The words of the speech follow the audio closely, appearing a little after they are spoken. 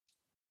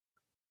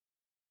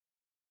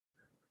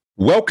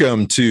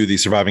Welcome to the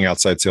Surviving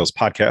Outside Sales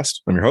podcast.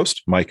 I'm your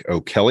host, Mike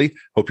O'Kelly.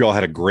 Hope you all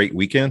had a great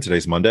weekend.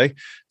 Today's Monday.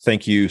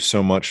 Thank you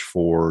so much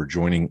for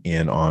joining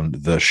in on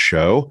the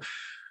show.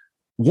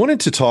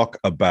 Wanted to talk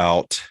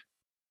about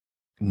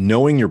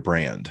knowing your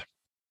brand,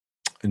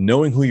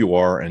 knowing who you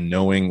are, and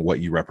knowing what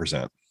you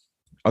represent.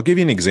 I'll give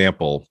you an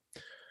example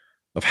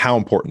of how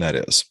important that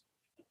is.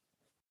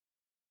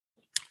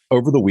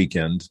 Over the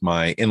weekend,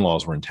 my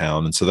in-laws were in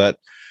town, and so that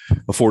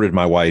afforded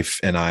my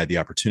wife and I the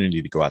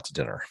opportunity to go out to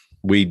dinner.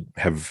 We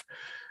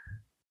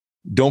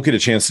don't get a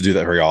chance to do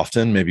that very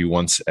often. Maybe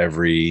once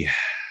every,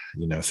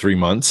 3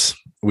 months,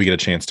 we get a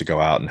chance to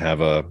go out and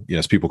have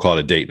as people call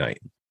it, a date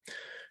night.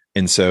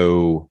 And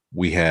so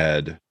we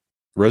had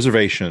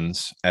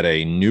reservations at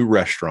a new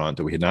restaurant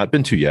that we had not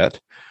been to yet.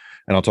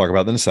 And I'll talk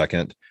about that in a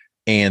second.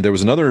 And there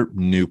was another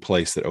new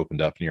place that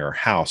opened up near our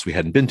house we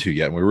hadn't been to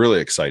yet. And we were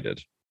really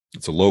excited.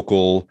 It's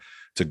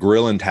a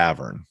grill and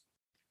tavern.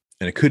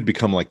 And it could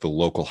become like the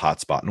local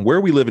hotspot. And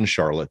where we live in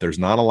Charlotte, there's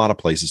not a lot of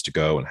places to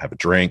go and have a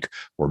drink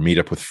or meet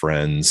up with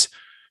friends,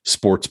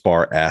 sports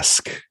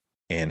bar-esque,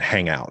 and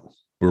hang out.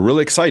 We're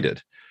really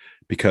excited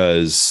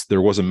because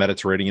there was a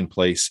Mediterranean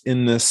place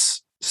in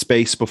this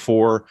space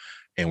before,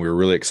 and we were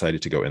really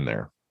excited to go in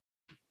there.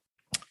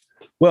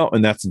 Well,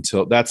 and that's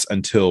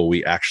until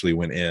we actually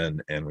went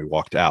in and we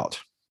walked out.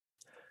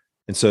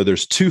 And so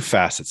there's two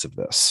facets of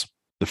this.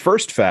 The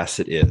first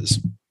facet is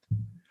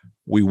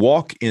we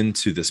walk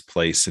into this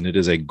place and it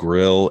is a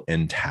grill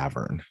and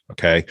tavern.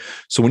 Okay.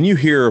 So when you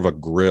hear of a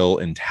grill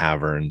and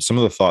tavern, some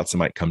of the thoughts that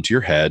might come to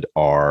your head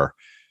are,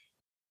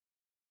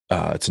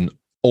 it's an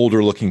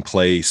older looking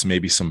place,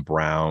 maybe some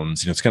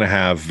browns, it's going to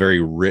have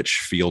very rich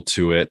feel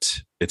to it.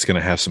 It's going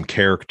to have some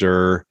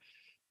character.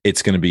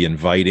 It's going to be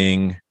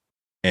inviting.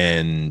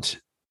 And,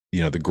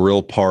 the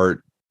grill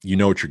part, you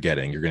know what you're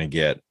getting. You're going to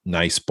get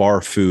nice bar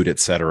food,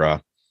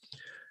 etc.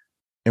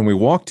 And we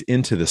walked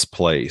into this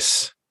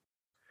place,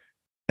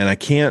 and I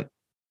can't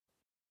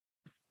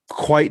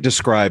quite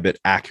describe it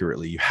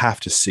accurately. You have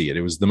to see it.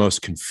 It was the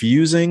most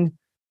confusing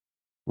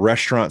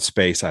restaurant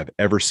space I've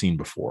ever seen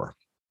before.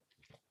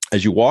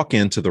 As you walk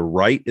in, to the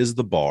right is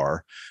the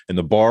bar, and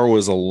the bar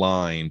was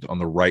aligned on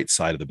the right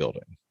side of the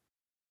building.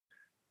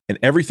 And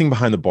everything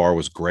behind the bar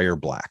was gray or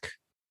black.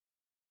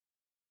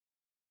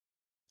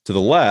 To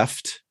the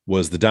left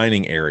was the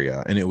dining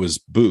area, and it was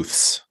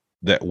booths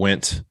that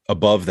went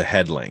above the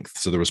head length.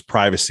 So there was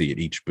privacy at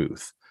each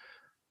booth.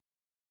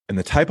 And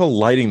the type of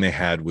lighting they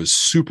had was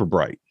super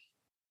bright,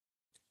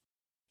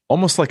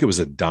 almost like it was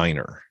a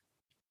diner.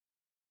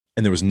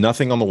 And there was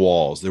nothing on the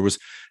walls. There was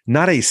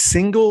not a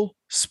single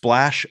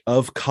splash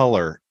of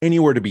color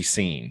anywhere to be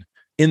seen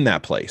in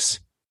that place.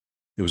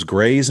 It was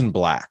grays and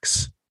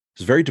blacks. It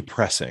was very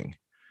depressing.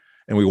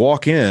 And we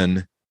walk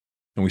in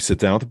and we sit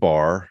down at the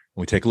bar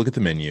and we take a look at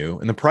the menu,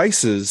 and the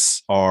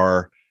prices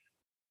are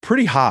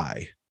pretty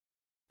high.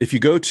 If you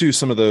go to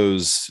some of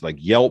those like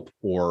Yelp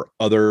or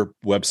other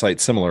websites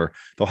similar,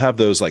 they'll have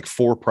those like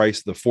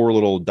the 4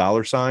 little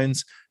dollar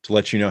signs to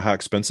let you know how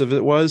expensive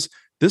it was.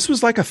 This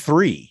was like a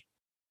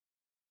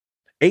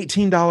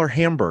 $18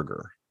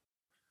 hamburger.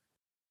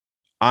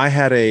 I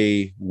had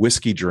a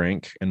whiskey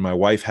drink and my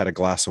wife had a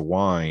glass of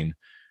wine,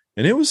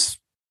 and it was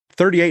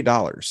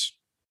 $38.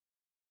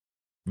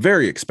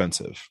 Very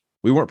expensive.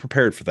 We weren't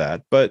prepared for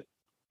that, but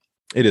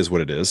it is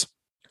what it is.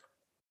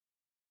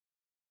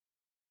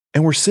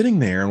 And we're sitting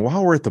there, and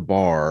while we're at the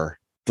bar,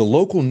 the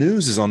local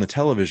news is on the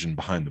television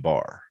behind the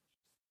bar.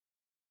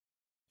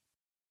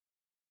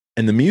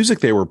 And the music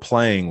they were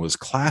playing was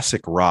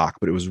classic rock,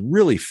 but it was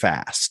really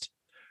fast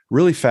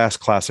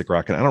classic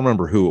rock. And I don't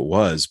remember who it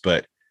was,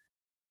 but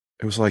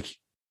it was like,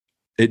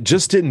 it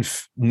just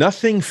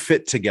nothing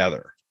fit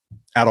together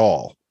at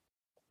all.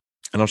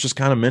 And I was just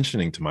kind of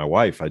mentioning to my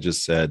wife, I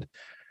just said,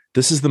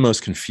 this is the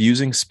most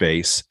confusing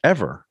space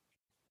ever.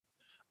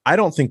 I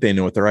don't think they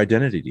know what their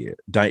identity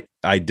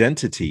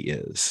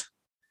is.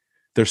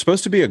 They're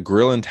supposed to be a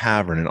grill and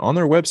tavern. And on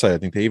their website, I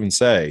think they even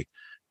say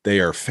they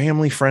are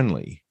family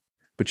friendly.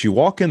 But you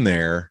walk in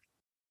there,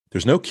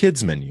 there's no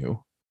kids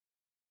menu,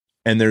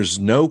 and there's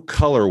no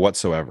color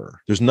whatsoever.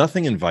 There's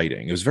nothing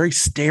inviting. It was very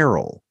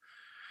sterile.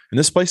 And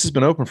this place has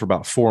been open for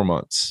about 4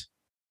 months.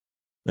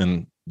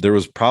 And there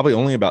was probably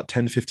only about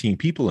 10, 15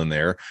 people in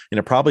there, and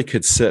it probably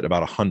could sit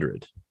about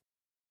 100.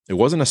 It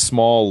wasn't a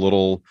small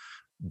little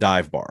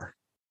dive bar.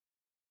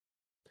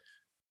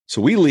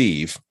 So we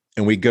leave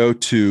and we go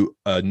to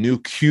a new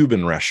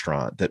Cuban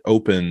restaurant that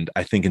opened,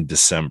 I think, in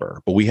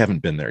December, but we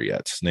haven't been there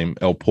yet. It's named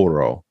El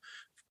Porro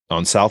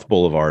on South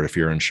Boulevard if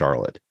you're in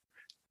Charlotte.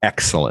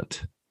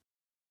 Excellent.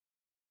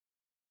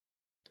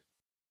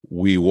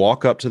 We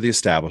walk up to the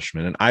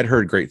establishment, and I'd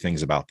heard great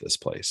things about this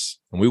place.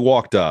 And we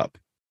walked up.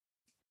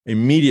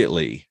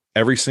 Immediately,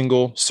 every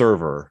single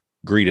server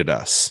greeted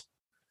us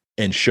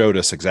and showed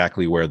us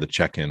exactly where the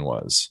check-in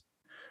was.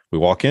 We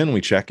walk in,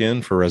 we check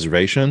in for a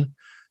reservation.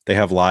 They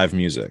have live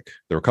music.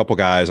 There were a couple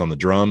guys on the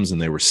drums,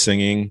 and they were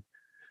singing.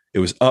 It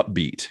was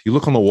upbeat. You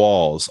look on the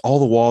walls, all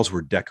the walls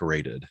were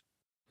decorated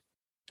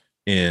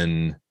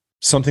in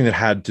something that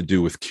had to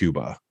do with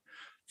Cuba.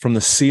 From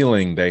the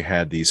ceiling, they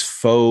had these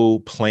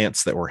faux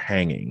plants that were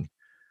hanging.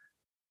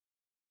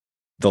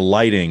 The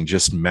lighting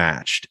just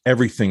matched.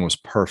 Everything was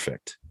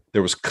perfect.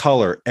 There was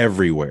color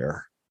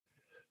everywhere.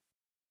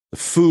 The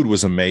food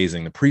was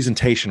amazing. The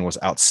presentation was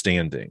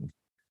outstanding.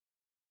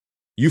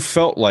 You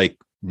felt like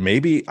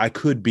maybe I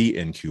could be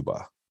in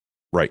Cuba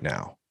right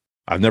now.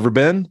 I've never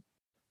been.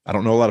 I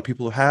don't know a lot of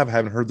people who have. I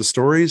haven't heard the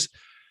stories,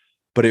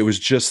 but it was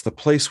just, the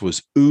place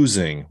was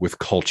oozing with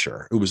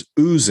culture. It was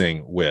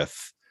oozing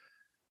with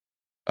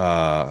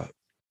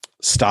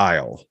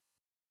style.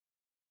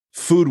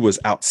 Food was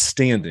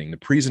outstanding. The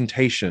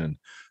presentation,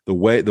 the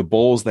way, the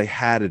bowls they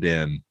had it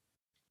in,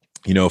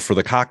 for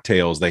the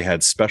cocktails, they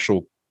had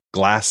special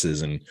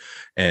glasses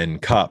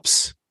and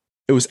cups.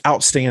 It was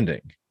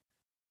outstanding.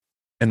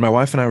 And my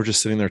wife and I were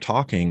just sitting there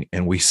talking,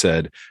 and we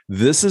said,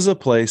 this is a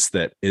place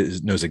that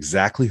knows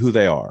exactly who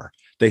they are.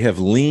 They have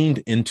leaned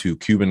into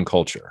Cuban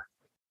culture.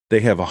 They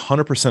have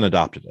 100%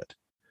 adopted it,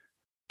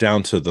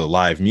 down to the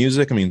live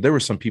music. I mean, there were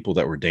some people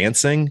that were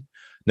dancing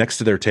next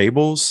to their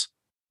tables.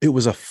 It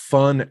was a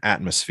fun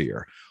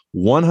atmosphere.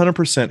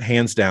 100%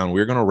 hands down,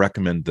 we're going to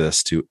recommend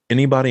this to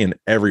anybody and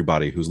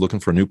everybody who's looking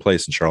for a new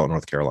place in Charlotte,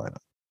 North Carolina.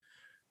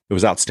 It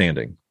was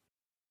outstanding.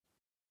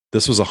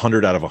 This was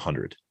 100 out of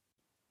 100.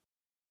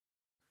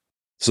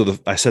 So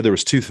I said there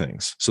was two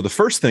things. So the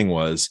first thing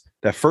was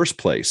that first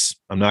place.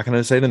 I'm not going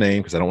to say the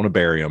name because I don't want to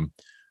bury them.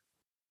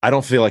 I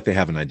don't feel like they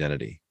have an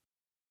identity.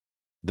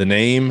 The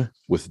name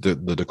with the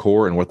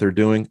decor and what they're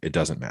doing, it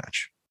doesn't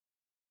match.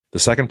 The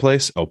second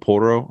place, El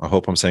Puro, I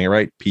hope I'm saying it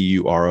right,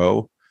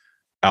 Puro,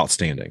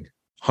 outstanding,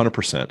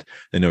 100%.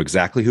 They know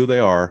exactly who they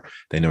are.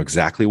 They know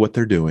exactly what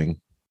they're doing.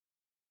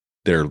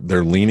 They're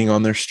leaning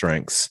on their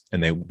strengths,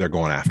 and they're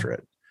going after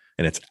it.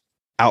 And it's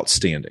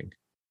outstanding.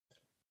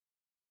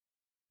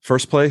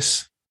 First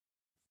place,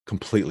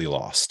 completely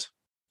lost.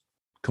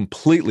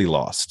 Completely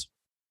lost.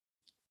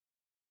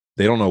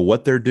 They don't know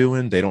what they're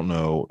doing. They don't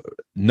know.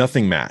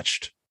 Nothing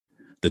matched.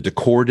 The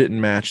decor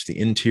didn't match. The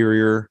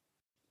interior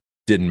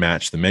didn't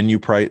match the menu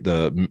price.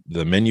 The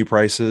menu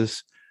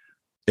prices.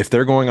 If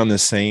they're going on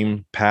this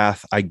same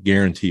path, I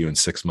guarantee you in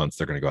 6 months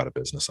they're going to go out of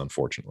business.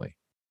 Unfortunately,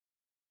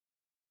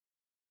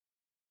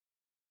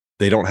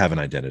 they don't have an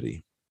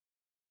identity.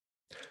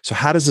 So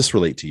how does this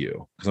relate to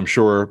you? Because I'm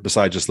sure,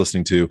 besides just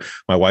listening to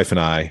my wife and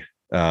I,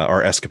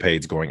 our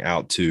escapades going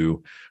out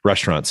to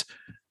restaurants,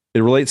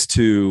 it relates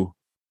to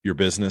your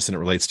business and it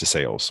relates to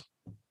sales.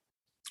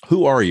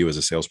 Who are you as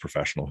a sales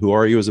professional? Who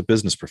are you as a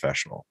business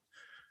professional?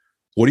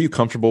 What are you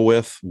comfortable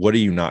with? What are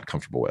you not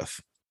comfortable with?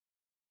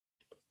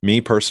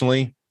 Me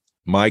personally,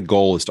 my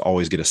goal is to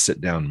always get a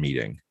sit-down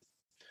meeting.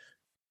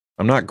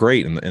 I'm not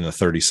great in the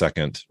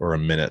 30-second or a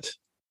minute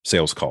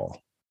sales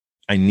call.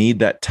 I need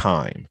that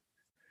time.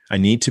 I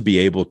need to be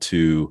able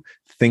to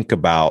think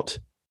about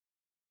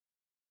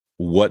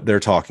what they're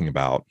talking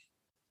about,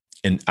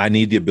 and I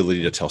need the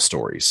ability to tell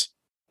stories.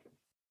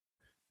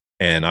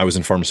 And I was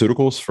in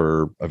pharmaceuticals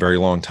for a very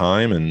long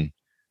time, and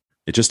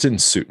it just didn't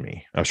suit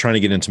me. I was trying to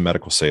get into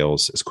medical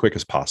sales as quick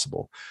as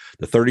possible.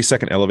 The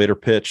 30-second elevator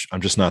pitch,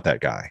 I'm just not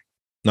that guy.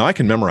 Now, I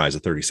can memorize a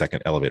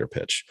 30-second elevator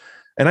pitch,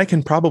 and I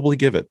can probably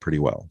give it pretty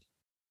well,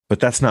 but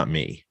that's not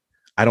me.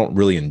 I don't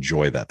really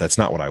enjoy that. That's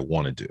not what I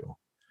want to do.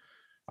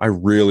 I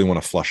really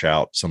want to flush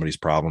out somebody's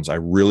problems. I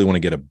really want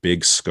to get a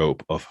big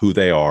scope of who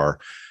they are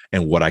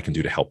and what I can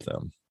do to help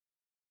them.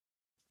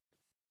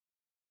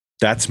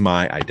 That's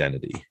my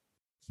identity.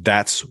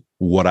 That's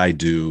what I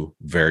do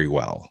very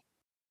well.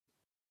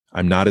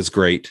 I'm not as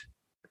great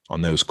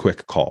on those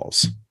quick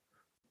calls.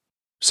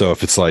 So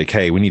if it's like,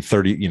 hey, we need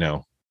 30,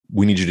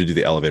 we need you to do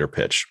the elevator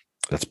pitch.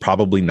 That's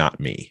probably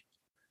not me.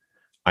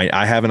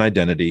 I have an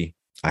identity.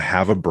 I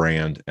have a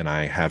brand, and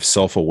I have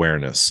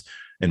self-awareness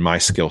in my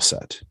skill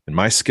set. And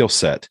my skill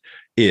set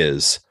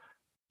is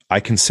I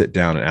can sit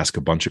down and ask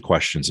a bunch of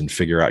questions and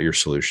figure out your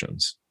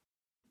solutions.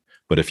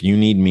 But if you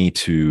need me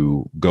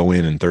to go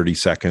in 30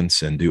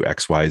 seconds and do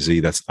X, Y,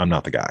 Z, I'm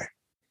not the guy.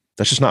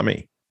 That's just not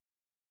me.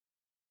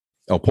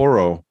 El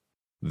Poro,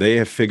 they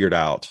have figured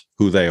out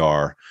who they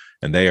are,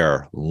 and they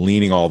are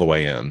leaning all the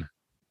way in.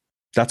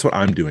 That's what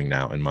I'm doing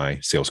now in my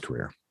sales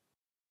career.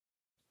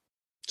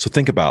 So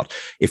think about,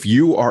 if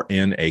you are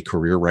in a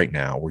career right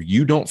now where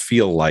you don't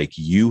feel like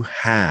you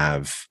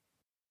have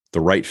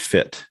the right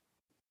fit,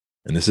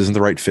 and this isn't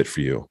the right fit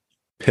for you,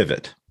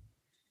 pivot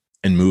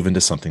and move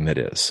into something that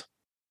is.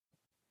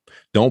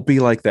 Don't be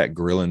like that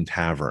grill and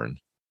tavern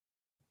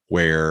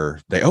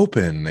where they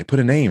put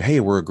a name. Hey,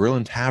 we're a grill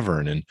and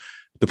tavern. And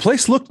the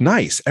place looked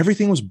nice.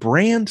 Everything was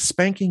brand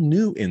spanking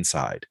new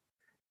inside.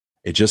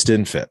 It just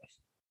didn't fit.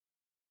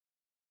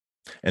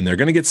 And they're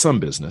going to get some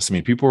business. I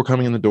mean, people were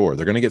coming in the door.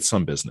 They're going to get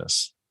some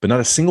business, but not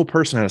a single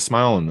person had a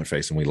smile on their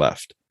face. And we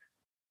left.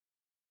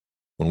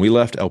 When we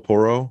left El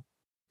Poro,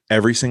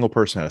 every single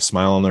person had a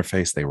smile on their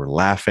face. They were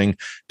laughing.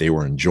 They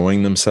were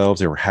enjoying themselves.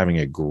 They were having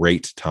a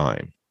great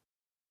time.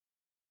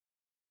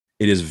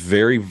 It is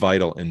very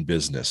vital in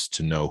business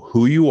to know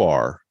who you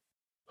are,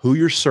 who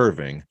you're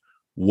serving,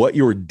 what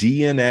your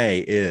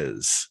DNA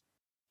is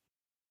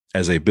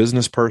as a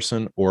business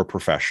person or a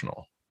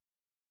professional.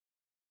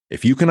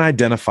 If you can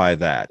identify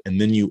that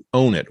and then you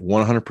own it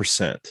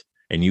 100%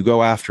 and you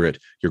go after it,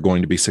 you're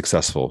going to be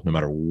successful no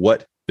matter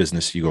what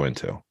business you go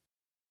into.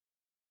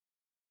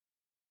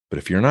 But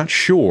if you're not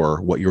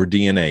sure what your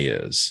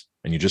DNA is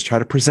and you just try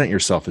to present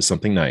yourself as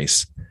something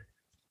nice,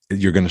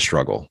 you're going to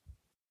struggle.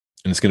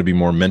 And it's going to be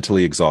more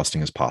mentally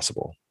exhausting as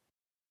possible.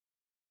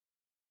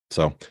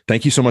 So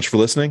thank you so much for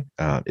listening.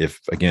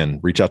 Again,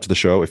 reach out to the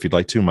show if you'd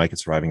like to, Mike at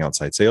Surviving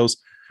Outside Sales,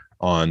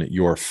 on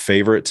your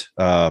favorite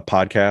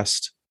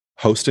podcast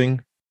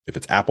hosting. If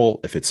it's Apple,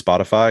 if it's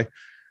Spotify,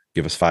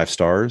 give us 5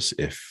 stars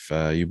if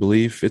you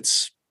believe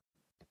it's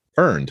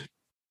earned.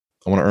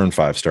 I want to earn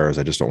 5 stars.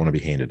 I just don't want to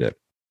be handed it.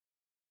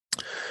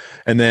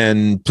 And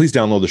then please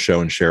download the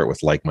show and share it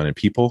with like-minded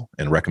people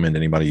and recommend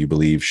anybody you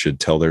believe should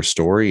tell their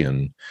story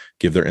and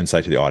give their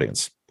insight to the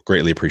audience.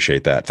 Greatly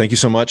appreciate that. Thank you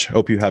so much.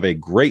 Hope you have a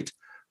great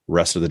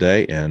rest of the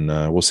day, and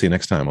we'll see you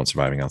next time on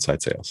Surviving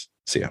Outside Sales.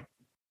 See ya.